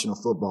the National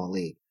Football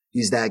League.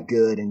 He's that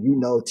good. And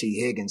T.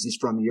 Higgins, he's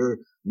from your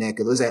neck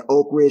of at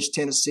Oak Ridge,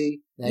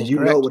 Tennessee. That's and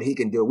correct. Know what he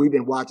can do. We've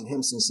been watching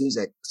him since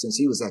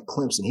he was at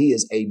Clemson. He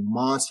is a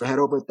monster, had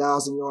over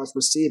 1,000 yards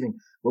receiving,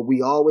 but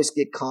we always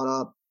get caught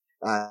up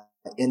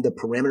in the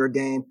perimeter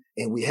game.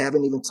 And we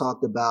haven't even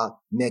talked about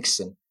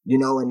Mixon.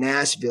 In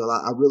Nashville,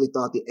 I really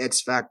thought the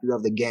X factor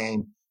of the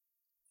game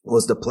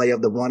was the play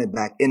of the running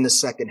back in the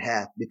second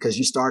half, because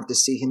you start to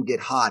see him get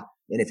hot.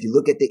 And if you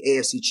look at the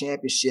AFC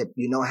Championship,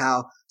 you know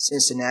how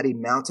Cincinnati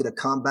mounted a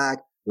comeback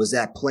was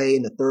that play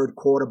in the third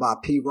quarter by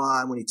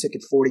Perine when he took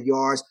it 40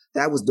 yards.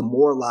 That was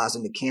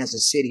demoralizing to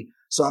Kansas City.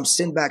 So I'm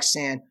sitting back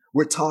saying,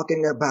 we're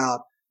talking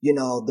about,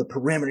 the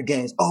perimeter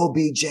games.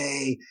 OBJ,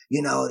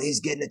 he's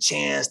getting a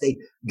chance. They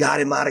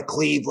got him out of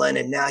Cleveland,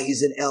 and now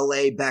he's in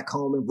LA back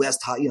home in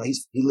West,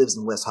 he lives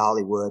in West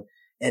Hollywood.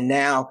 And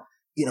now,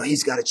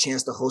 he's got a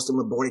chance to host the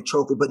Lombardi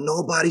Trophy, but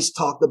nobody's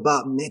talked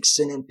about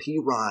Mixon and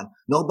Perine.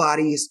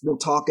 Nobody's been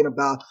talking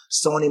about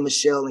Sony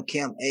Michel and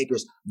Cam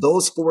Akers.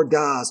 Those 4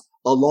 guys,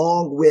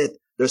 along with,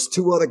 there's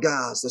 2 other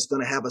guys that's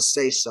going to have a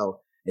say-so.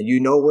 And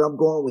you know where I'm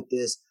going with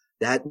this.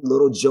 That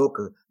little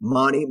joker,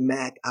 Monty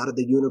Mack out of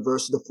the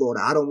University of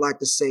Florida. I don't like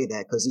to say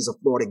that because he's a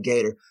Florida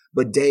Gator,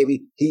 but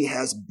Davey, he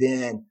has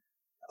been,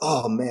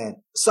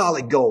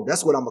 solid gold.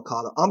 That's what I'm going to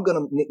call him. I'm going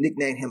to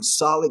nickname him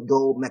Solid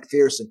Gold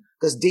McPherson,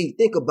 because D,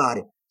 think about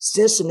it.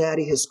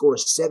 Cincinnati has scored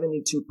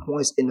 72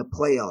 points in the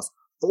playoffs.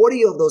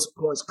 40 of those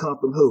points come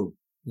from who?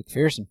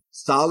 McPherson.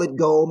 Solid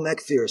Gold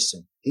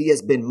McPherson. He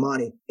has been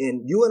money.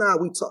 And you and I,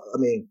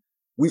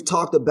 we've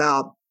talked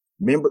about,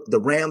 remember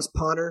the Rams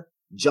punter,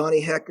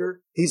 Johnny Hekker.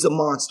 He's a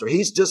monster.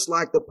 He's just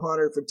like the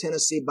punter for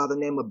Tennessee by the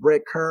name of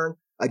Brett Kern.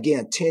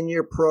 Again,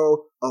 10-year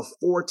pro, a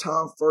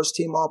 4-time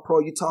first-team All-Pro.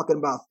 You're talking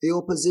about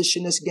field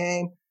position this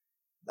game.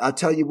 I'll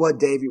tell you what,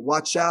 Davey,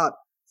 watch out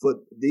for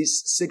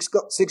these six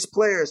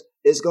players.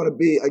 It's going to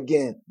be,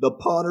 again, the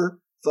punter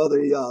for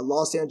the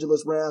Los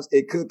Angeles Rams.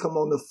 It could come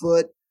on the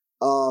foot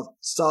of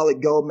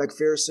Solid Gold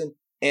McPherson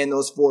and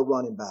those 4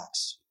 running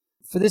backs.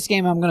 For this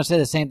game, I'm going to say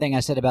the same thing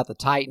I said about the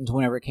Titans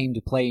whenever it came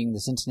to playing the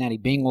Cincinnati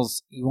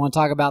Bengals. You want to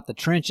talk about the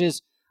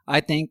trenches?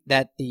 I think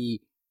that the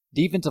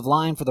defensive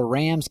line for the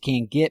Rams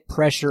can get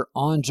pressure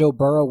on Joe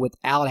Burrow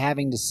without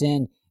having to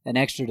send an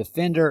extra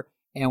defender.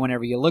 And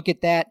whenever you look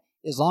at that,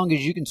 as long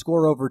as you can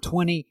score over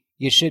 20,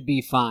 you should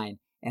be fine.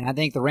 And I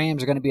think the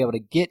Rams are going to be able to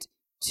get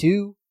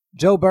to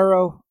Joe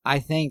Burrow. I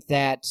think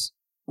that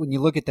when you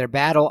look at their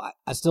battle,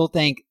 I still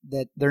think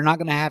that they're not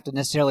going to have to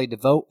necessarily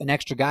devote an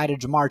extra guy to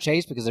Jamar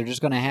Chase, because they're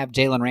just going to have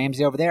Jalen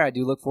Ramsey over there. I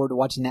do look forward to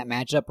watching that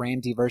matchup,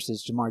 Ramsey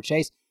versus Jamar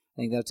Chase.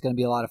 I think that's going to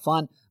be a lot of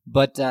fun.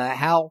 But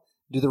how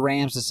do the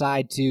Rams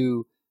decide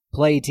to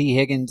play T.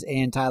 Higgins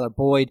and Tyler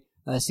Boyd?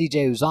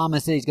 C.J.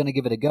 Uzomah said he's going to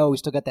give it a go. He's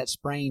still got that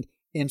sprained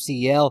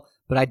MCL,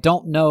 but I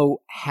don't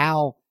know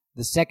how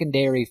the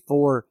secondary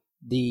for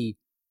the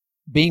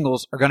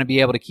Bengals are going to be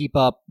able to keep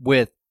up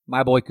with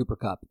my boy Cooper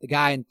Kupp. The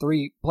guy in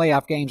 3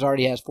 playoff games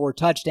already has 4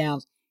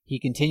 touchdowns. He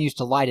continues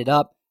to light it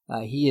up.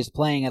 He is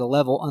playing at a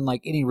level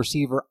unlike any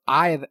receiver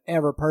I have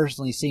ever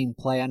personally seen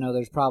play. I know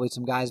there's probably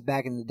some guys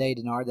back in the day,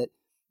 Denard,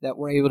 that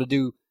were able to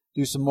do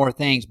some more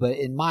things, but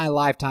in my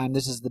lifetime,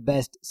 this is the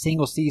best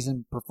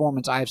single-season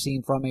performance I have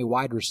seen from a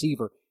wide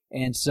receiver.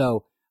 And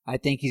so I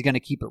think he's going to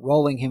keep it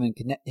rolling.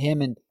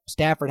 Him and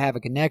Stafford have a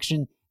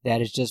connection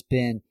that has just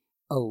been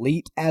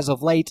elite as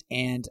of late.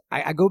 And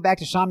I go back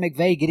to Sean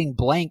McVay getting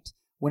blanked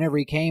whenever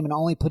he came and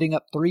only putting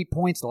up 3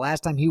 points the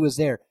last time he was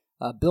there.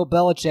 Bill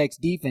Belichick's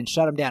defense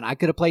shut him down. I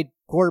could have played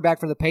quarterback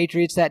for the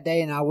Patriots that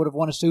day, and I would have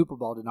won a Super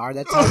Bowl, Denard.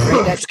 That's how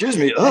great that. Excuse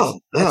me.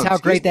 That's how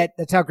great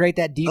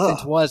that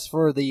defense was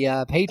for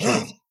the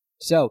Patriots.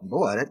 So,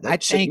 boy,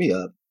 that shook me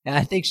up. And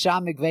I think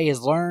Sean McVay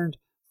has learned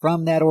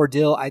from that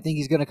ordeal. I think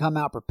he's going to come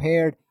out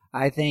prepared.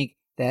 I think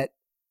that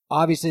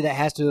obviously that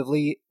has to have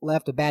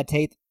left a bad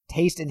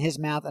taste in his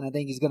mouth, and I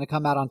think he's going to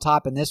come out on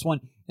top in this one.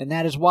 And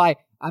that is why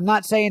I'm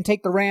not saying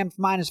take the Rams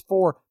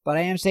 -4, but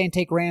I am saying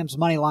take Rams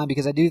money line,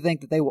 because I do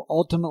think that they will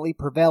ultimately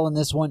prevail in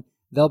this one.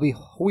 They'll be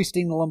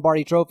hoisting the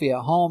Lombardi Trophy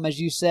at home, as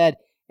you said,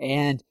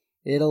 and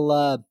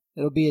it'll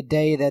be a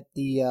day that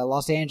the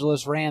Los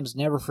Angeles Rams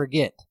never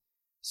forget.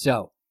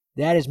 So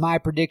that is my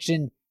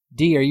prediction.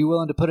 D, are you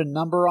willing to put a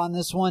number on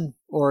this one,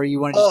 or you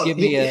want to just give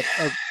me a?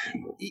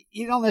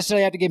 You don't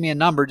necessarily have to give me a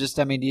number. Just,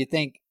 do you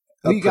think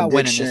who you got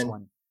winning this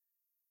one?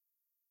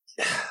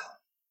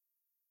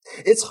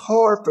 It's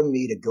hard for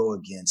me to go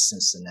against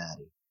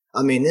Cincinnati.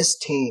 This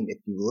team, if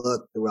you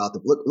look throughout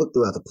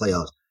the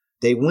playoffs,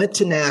 they went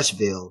to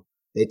Nashville.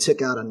 They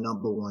took out a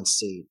number 1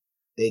 seed.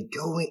 They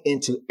go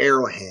into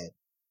Arrowhead.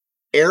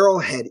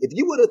 If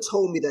you would have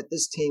told me that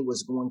this team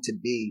was going to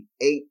be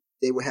 8,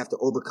 they would have to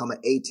overcome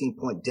an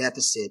 18-point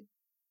deficit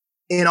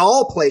in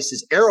all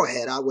places,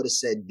 Arrowhead, I would have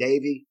said,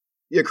 Davey,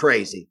 you're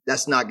crazy.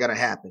 That's not going to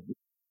happen.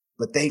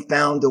 But they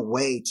found a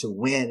way to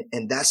win.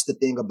 And that's the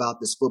thing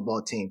about this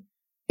football team.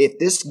 If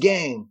this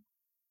game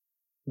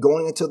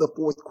going into the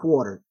 4th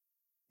quarter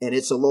and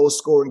it's a low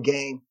scoring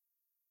game,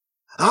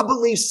 I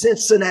believe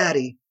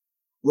Cincinnati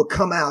will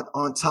come out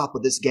on top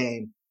of this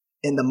game.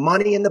 And the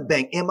money in the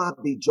bank,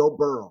 MIB, Joe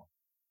Burrow,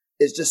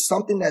 is just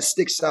something that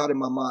sticks out in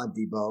my mind,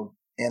 Debo.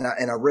 And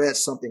I read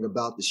something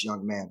about this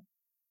young man.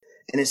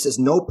 And it says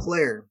no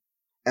player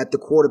at the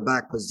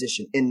quarterback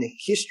position in the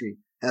history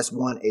has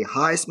won a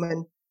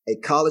Heisman, a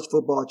college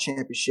football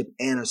championship,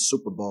 and a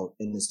Super Bowl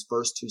in his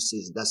first 2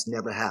 seasons. That's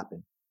never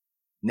happened.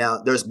 Now,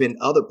 there's been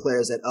other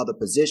players at other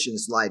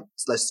positions, like,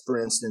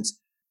 for instance,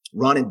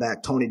 running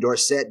back Tony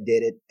Dorsett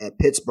did it at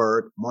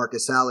Pittsburgh.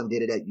 Marcus Allen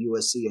did it at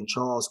USC, and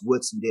Charles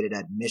Woodson did it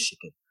at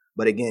Michigan.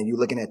 But again, you're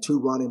looking at 2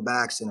 running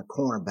backs and a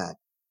cornerback.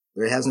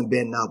 There hasn't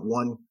been not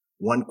one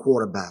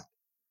quarterback.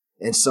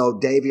 And so,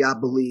 Davey, I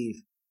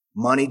believe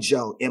Money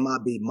Joe,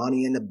 MIB,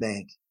 Money in the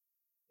Bank,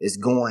 is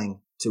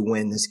going to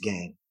win this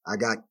game. I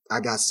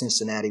got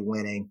Cincinnati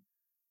winning.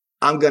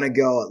 I'm going to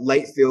go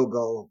late field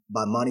goal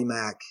by Money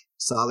Mac,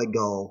 solid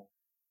goal.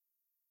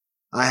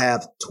 I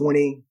have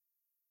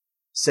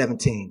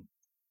 20-17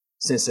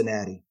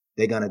 Cincinnati.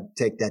 They're going to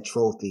take that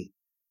trophy.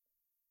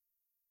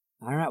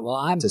 All right. Well,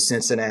 I'm to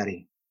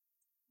Cincinnati.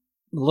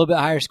 A little bit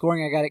higher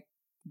scoring. I got it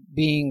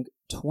being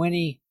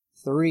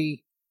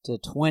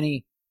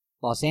 23-20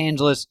 Los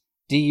Angeles.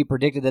 D, you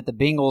predicted that the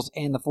Bengals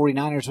and the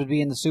 49ers would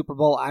be in the Super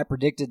Bowl. I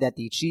predicted that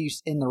the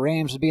Chiefs and the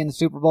Rams would be in the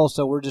Super Bowl.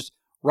 So we're just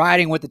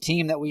riding with the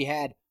team that we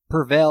had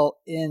prevail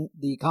in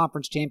the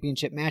conference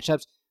championship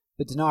matchups.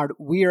 But Denard,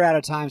 we are out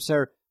of time,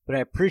 sir. But I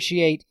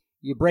appreciate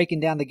you breaking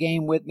down the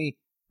game with me.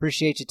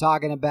 Appreciate you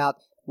talking about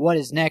what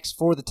is next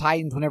for the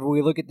Titans whenever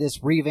we look at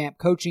this revamped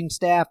coaching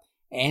staff.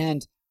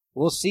 And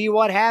we'll see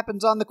what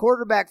happens on the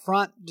quarterback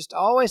front. Just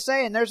always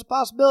saying there's a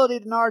possibility,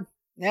 Denard.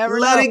 Never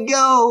know. Let it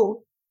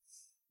go.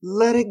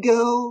 Let it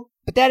go.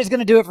 But that is going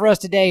to do it for us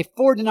today.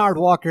 For Denard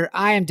Walker,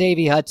 I am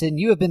Davey Hudson.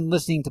 You have been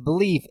listening to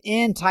Believe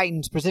in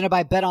Titans, presented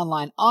by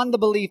BetOnline on the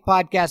Believe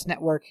Podcast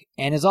Network.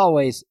 And as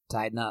always,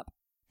 tighten up.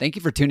 Thank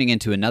you for tuning in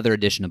to another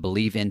edition of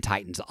Believe in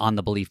Titans on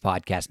the Believe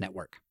Podcast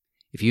Network.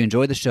 If you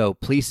enjoy the show,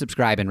 please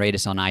subscribe and rate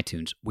us on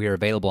iTunes. We are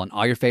available on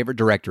all your favorite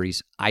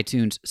directories: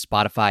 iTunes,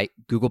 Spotify,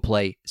 Google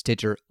Play,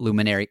 Stitcher,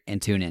 Luminary, and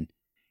TuneIn.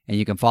 And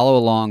you can follow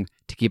along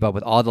to keep up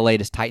with all the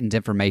latest Titans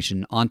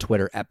information on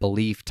Twitter at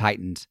Believe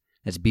Titans.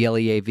 That's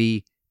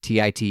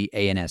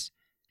BLEAVTITANS.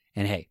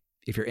 And hey,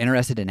 if you're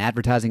interested in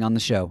advertising on the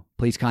show,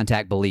 please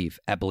contact Believe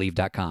at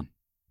Believe.com.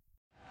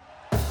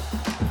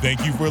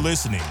 Thank you for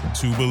listening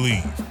to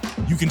Believe.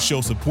 You can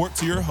show support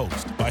to your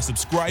host by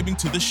subscribing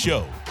to the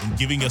show and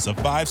giving us a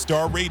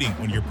 5-star rating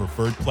on your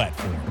preferred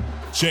platform.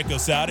 Check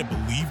us out at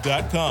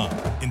Believe.com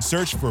and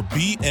search for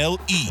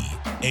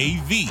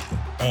BLEAV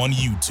on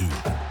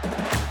YouTube.